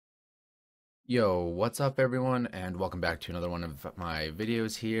Yo, what's up everyone, and welcome back to another one of my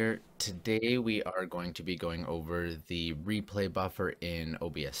videos here. Today we are going to be going over the replay buffer in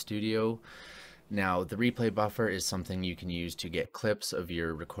OBS Studio. Now, the replay buffer is something you can use to get clips of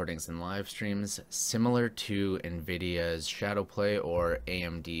your recordings and live streams, similar to NVIDIA's Shadowplay or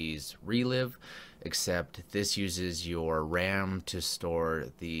AMD's Relive, except this uses your RAM to store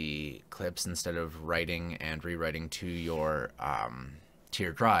the clips instead of writing and rewriting to your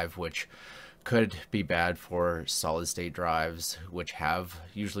drive, which could be bad for solid state drives, which have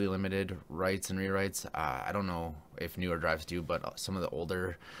usually limited writes and rewrites. I don't know if newer drives do, but some of the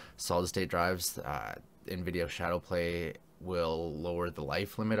older solid state drives, NVIDIA Shadowplay will lower the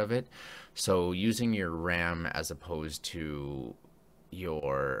life limit of it. So using your RAM as opposed to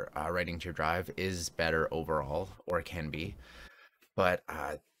your writing to your drive is better overall, or can be. But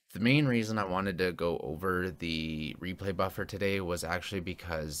the main reason I wanted to go over the replay buffer today was actually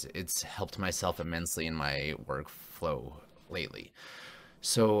because it's helped myself immensely in my workflow lately.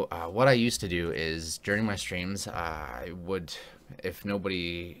 So what I used to do is during my streams, I would, if none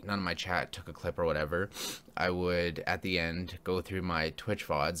of my chat took a clip or whatever, I would at the end go through my Twitch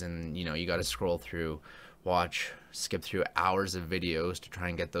VODs, and you got to scroll through, skip through hours of videos to try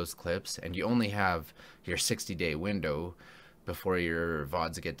and get those clips, and you only have your 60-day window before your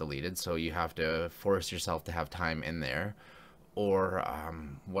VODs get deleted, so you have to force yourself to have time in there. Or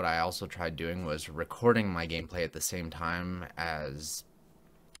what I also tried doing was recording my gameplay at the same time as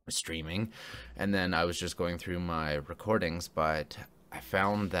streaming, and then I was just going through my recordings, but I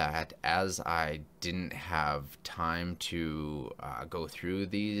found that as I didn't have time to go through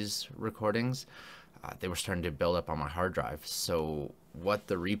these recordings, they were starting to build up on my hard drive. So what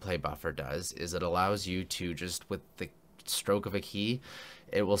the replay buffer does is it allows you to just, with the stroke of a key,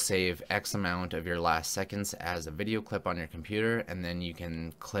 it will save X amount of your last seconds as a video clip on your computer, and then you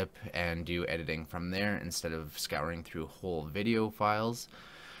can clip and do editing from there instead of scouring through whole video files.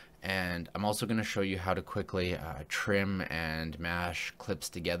 And I'm also going to show you how to quickly trim and mash clips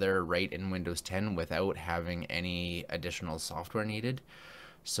together right in Windows 10 without having any additional software needed,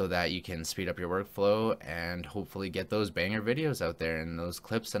 so that you can speed up your workflow and hopefully get those banger videos out there and those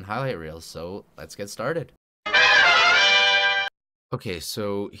clips and highlight reels. So let's get started. Okay,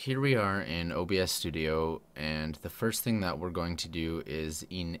 so here we are in OBS Studio, and the first thing that we're going to do is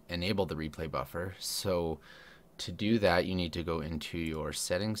enable the replay buffer. So to do that, you need to go into your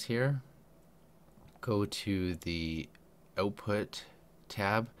settings here, go to the output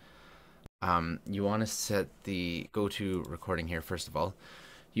tab. You want to go to recording here first of all.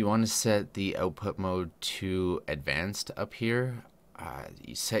 You want to set the output mode to advanced up here.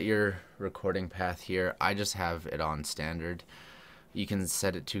 You set your recording path here. I just have it on standard. You can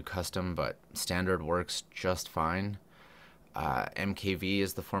set it to custom, but standard works just fine. MKV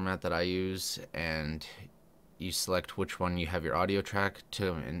is the format that I use, and you select which one you have your audio track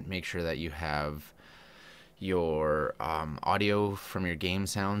to, and make sure that you have your audio from your game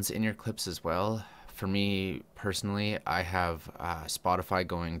sounds in your clips as well. For me personally, I have Spotify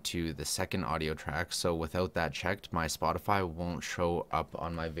going to the second audio track, so without that checked, my Spotify won't show up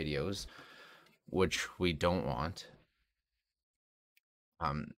on my videos, which we don't want.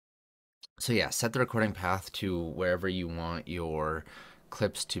 So yeah, set the recording path to wherever you want your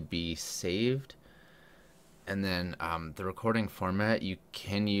clips to be saved. And then the recording format, you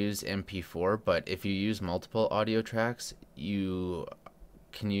can use MP4, but if you use multiple audio tracks, you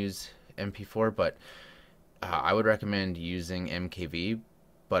can use MP4, but I would recommend using MKV,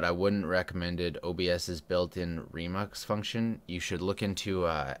 but I wouldn't recommend it OBS's built-in remux function. You should look into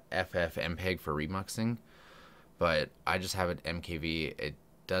FFmpeg for remuxing, but I just have it MKV. It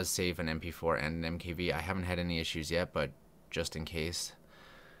does save an MP4 and an MKV. I haven't had any issues yet, but just in case.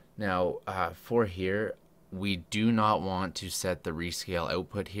 Now, for here, we do not want to set the rescale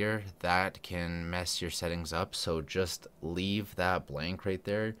output here. That can mess your settings up, so just leave that blank right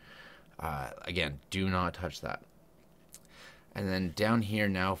there. Again, do not touch that. And then down here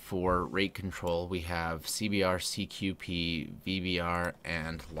now for rate control, we have CBR, CQP, VBR,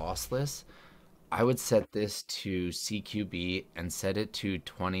 and lossless. I would set this to CQB and set it to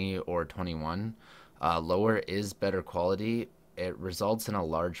 20 or 21. Lower is better quality. It results in a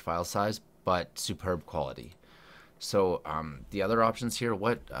large file size, but superb quality. So the other options here,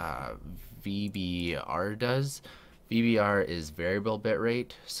 what VBR does, VBR is variable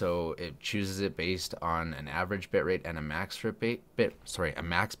bitrate, so it chooses it based on an average bitrate and a max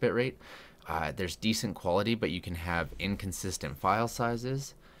bitrate. There's decent quality, but you can have inconsistent file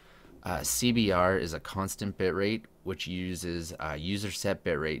sizes. CBR is a constant bitrate, which uses user set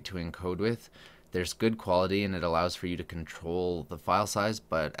bitrate to encode with. There's good quality and it allows for you to control the file size,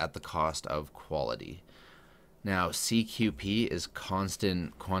 but at the cost of quality. Now, CQP is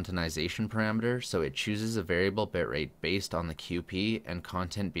constant quantization parameter, so it chooses a variable bitrate based on the QP and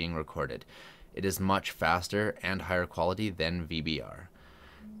content being recorded. It is much faster and higher quality than VBR.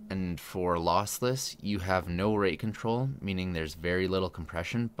 And for lossless, you have no rate control, meaning there's very little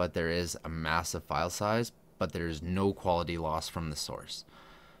compression, but there is a massive file size, but there is no quality loss from the source.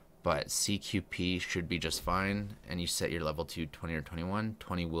 But CQP should be just fine, and you set your level to 20 or 21.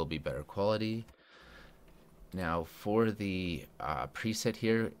 20 will be better quality. Now for the preset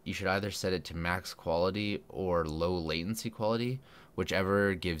here, you should either set it to max quality or low latency quality,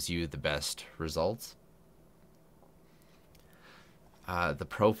 whichever gives you the best results. The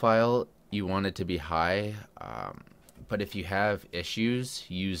profile, you want it to be high, but if you have issues,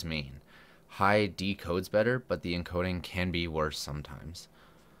 use main. High decodes better, but the encoding can be worse sometimes.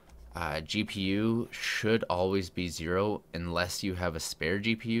 GPU should always be 0 unless you have a spare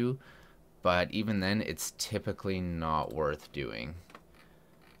GPU, but even then it's typically not worth doing.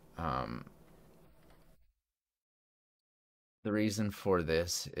 The reason for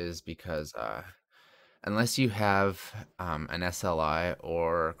this is because unless you have an SLI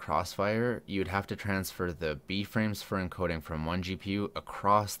or Crossfire, you'd have to transfer the B frames for encoding from one GPU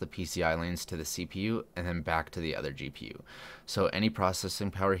across the PCI lanes to the CPU and then back to the other GPU. So any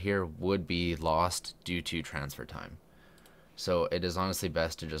processing power here would be lost due to transfer time. So it is honestly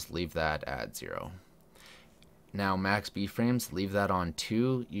best to just leave that at 0. Now max B frames, leave that on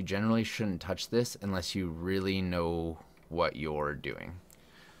 2. You generally shouldn't touch this unless you really know what you're doing.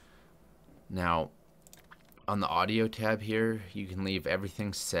 Now on the audio tab here, you can leave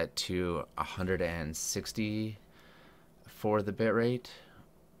everything set to 160 for the bitrate.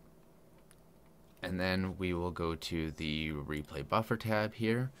 And then we will go to the replay buffer tab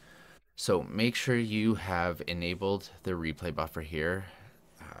here. So make sure you have enabled the replay buffer here.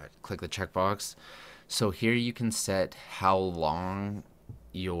 Click the checkbox. So here you can set how long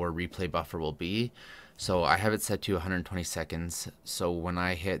your replay buffer will be. So I have it set to 120 seconds. So when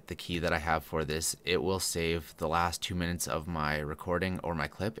I hit the key that I have for this, it will save the last 2 minutes of my recording or my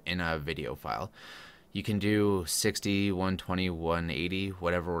clip in a video file. You can do 60, 120, 180,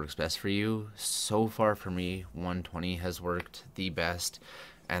 whatever works best for you. So far for me, 120 has worked the best,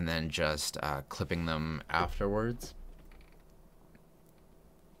 and then just clipping them afterwards.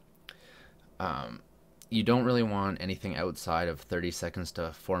 You don't really want anything outside of 30 seconds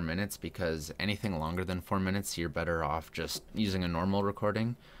to 4 minutes, because anything longer than 4 minutes, you're better off just using a normal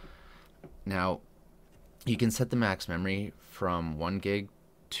recording. Now, you can set the max memory from 1 gig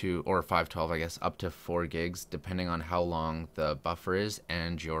to, or 512, I guess, up to 4 gigs, depending on how long the buffer is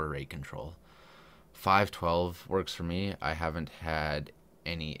and your rate control. 512 works for me. I haven't had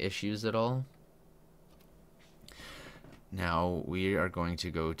any issues at all. Now we are going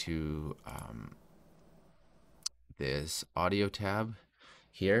to go to this audio tab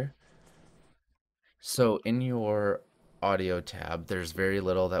here. So in your audio tab, there's very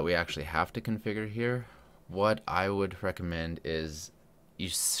little that we actually have to configure here. What I would recommend is you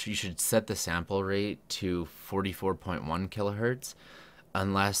should set the sample rate to 44.1 kilohertz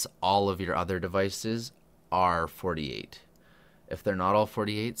unless all of your other devices are 48. If they're not all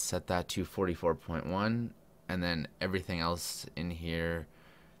 48, set that to 44.1, and then everything else in here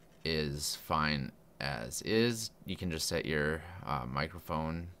is fine as is. You can just set your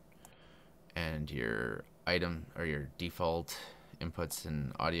microphone and your item or your default inputs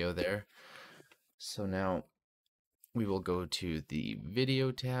and audio there. So now we will go to the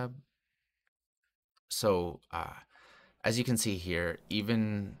video tab. So as you can see here,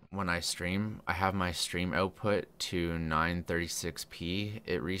 even when I stream, I have my stream output to 936p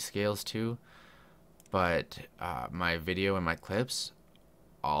it rescales to, but my video and my clips,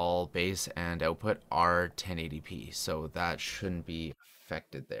 all base and output, are 1080p, so that shouldn't be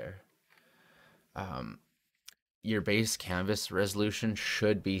affected there. Your base canvas resolution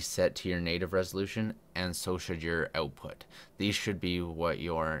should be set to your native resolution, and so should your output. These should be what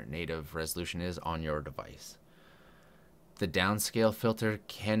your native resolution is on your device. The downscale filter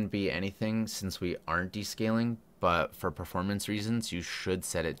can be anything since we aren't descaling, but for performance reasons, you should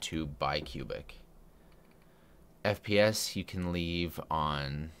set it to bicubic. FPS you can leave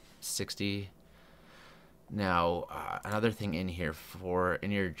on 60. Now, another thing in here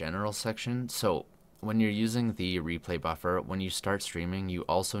in your general section, so when you're using the replay buffer, when you start streaming, you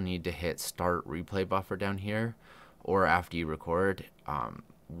also need to hit start replay buffer down here, or after you record.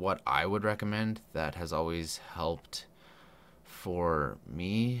 What I would recommend that has always helped for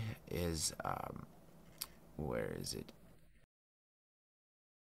me is, where is it?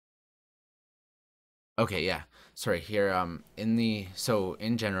 Okay, yeah. Sorry, here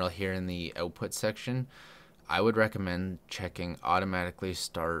in general here in the output section, I would recommend checking automatically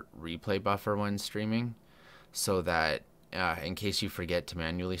start replay buffer when streaming so that in case you forget to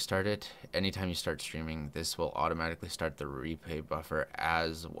manually start it, anytime you start streaming, this will automatically start the replay buffer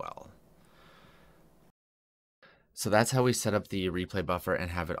as well. So that's how we set up the replay buffer and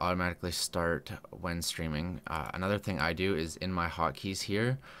have it automatically start when streaming. Another thing I do is in my hotkeys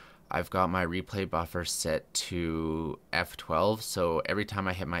here, I've got my replay buffer set to F12. So every time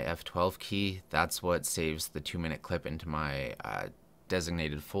I hit my F12 key, that's what saves the 2-minute clip into my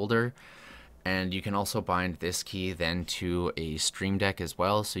designated folder. And you can also bind this key then to a Stream Deck as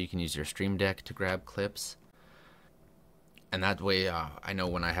well. So you can use your Stream Deck to grab clips. And that way I know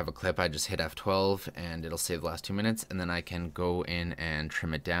when I have a clip, I just hit F12 and it'll save the last 2 minutes, and then I can go in and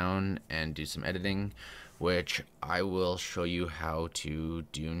trim it down and do some editing, which I will show you how to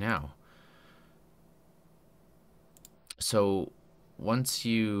do now. So once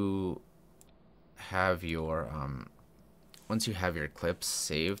you have your clips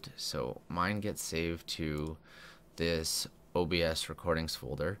saved, so mine gets saved to this OBS recordings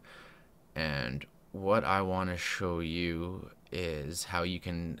folder, and what I want to show you is how you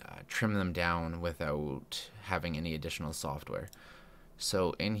can trim them down without having any additional software.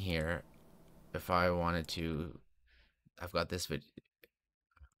 So in here, if I wanted to, I've got this video.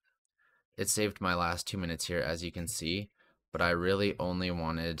 It saved my last 2 minutes here, as you can see, but I really only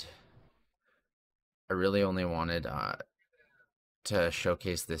wanted to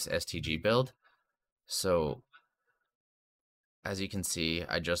showcase this STG build. So as you can see,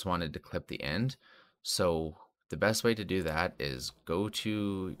 I just wanted to clip the end. So the best way to do that is go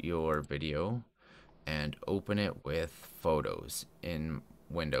to your video and open it with Photos in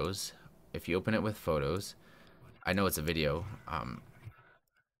Windows. If you open it with Photos, I know it's a video,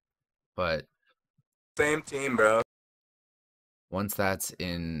 but Same team, bro. once that's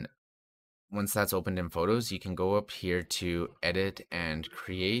opened in Photos, you can go up here to Edit and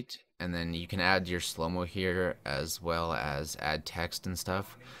Create, and then you can add your slow-mo here as well as add text and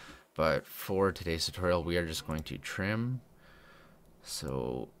stuff. But for today's tutorial, we are just going to trim.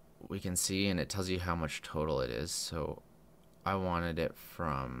 So we can see, and it tells you how much total it is. So I wanted it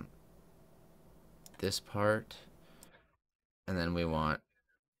from this part, and then we want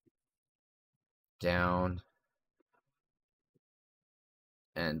down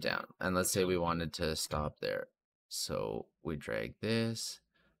and down. And let's say we wanted to stop there. So we drag this,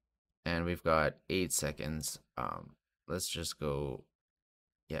 and we've got 8 seconds. Let's just go,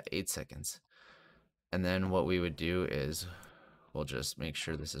 yeah, 8 seconds. And then what we would do is we'll just make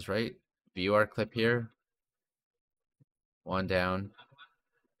sure this is right. View our clip here. 1 down,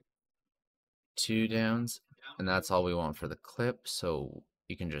 2 downs, and that's all we want for the clip. So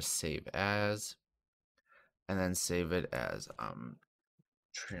you can just save as, and then save it as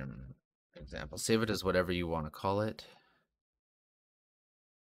trim example. Save it as whatever you want to call it.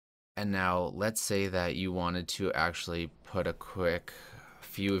 And now let's say that you wanted to actually put a quick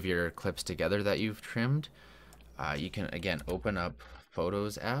few of your clips together that you've trimmed. You can again open up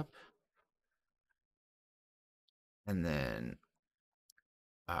Photos app, and then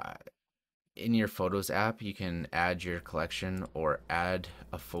in your Photos app, you can add your collection or add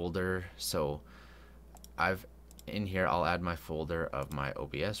a folder. So in here, I'll add my folder of my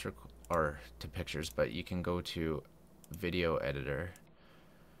OBS or to pictures, but you can go to Video Editor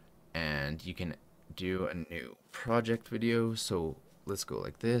and you can do a new project video. So let's go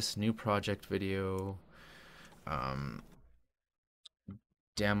like this, new project video,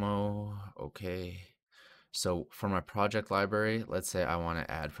 demo, okay. So for my project library, let's say I want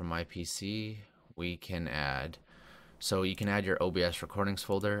to add from my PC, we can add, so you can add your OBS recordings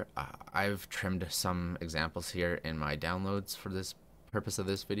folder. I've trimmed some examples here in my downloads for this purpose of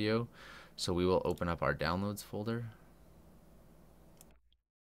this video. So we will open up our downloads folder.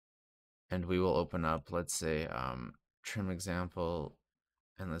 And we will open up, let's say, trim example,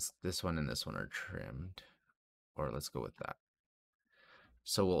 and this one and this one are trimmed, or let's go with that.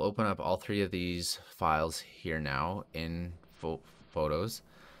 So we'll open up all 3 of these files here now in Photos.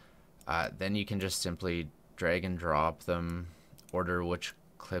 Then you can just simply drag and drop them, order which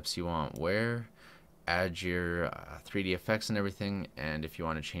clips you want where, add your 3D effects and everything, and if you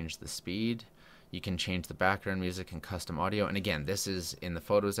want to change the speed, you can change the background music and custom audio. And again, this is in the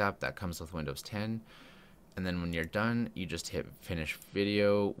Photos app that comes with Windows 10. And then when you're done, you just hit finish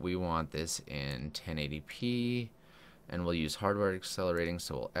video. We want this in 1080p, and we'll use hardware accelerating,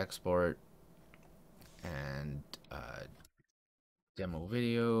 so we'll export and demo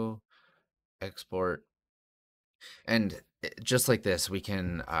video, export. And just like this, we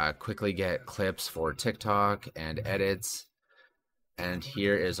can quickly get clips for TikTok and edits. And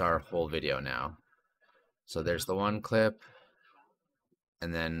here is our whole video now. So there's the one clip,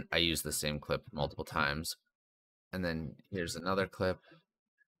 and then I use the same clip multiple times. And then here's another clip,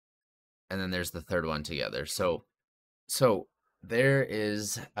 and then there's the third one together. So there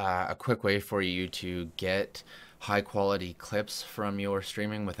is a quick way for you to get high quality clips from your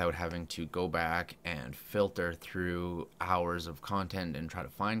streaming without having to go back and filter through hours of content and try to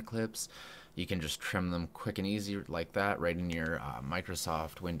find clips. You can just trim them quick and easy like that right in your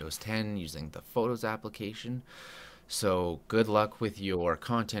Microsoft Windows 10 using the Photos application. So good luck with your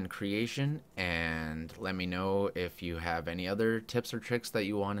content creation, and let me know if you have any other tips or tricks that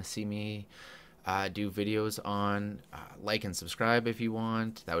you want to see me do videos on. Like and subscribe if you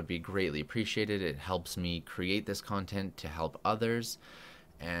want. That would be greatly appreciated. It helps me create this content to help others.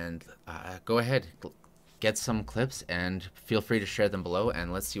 And go ahead, get some clips and feel free to share them below,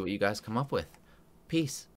 and let's see what you guys come up with. Peace.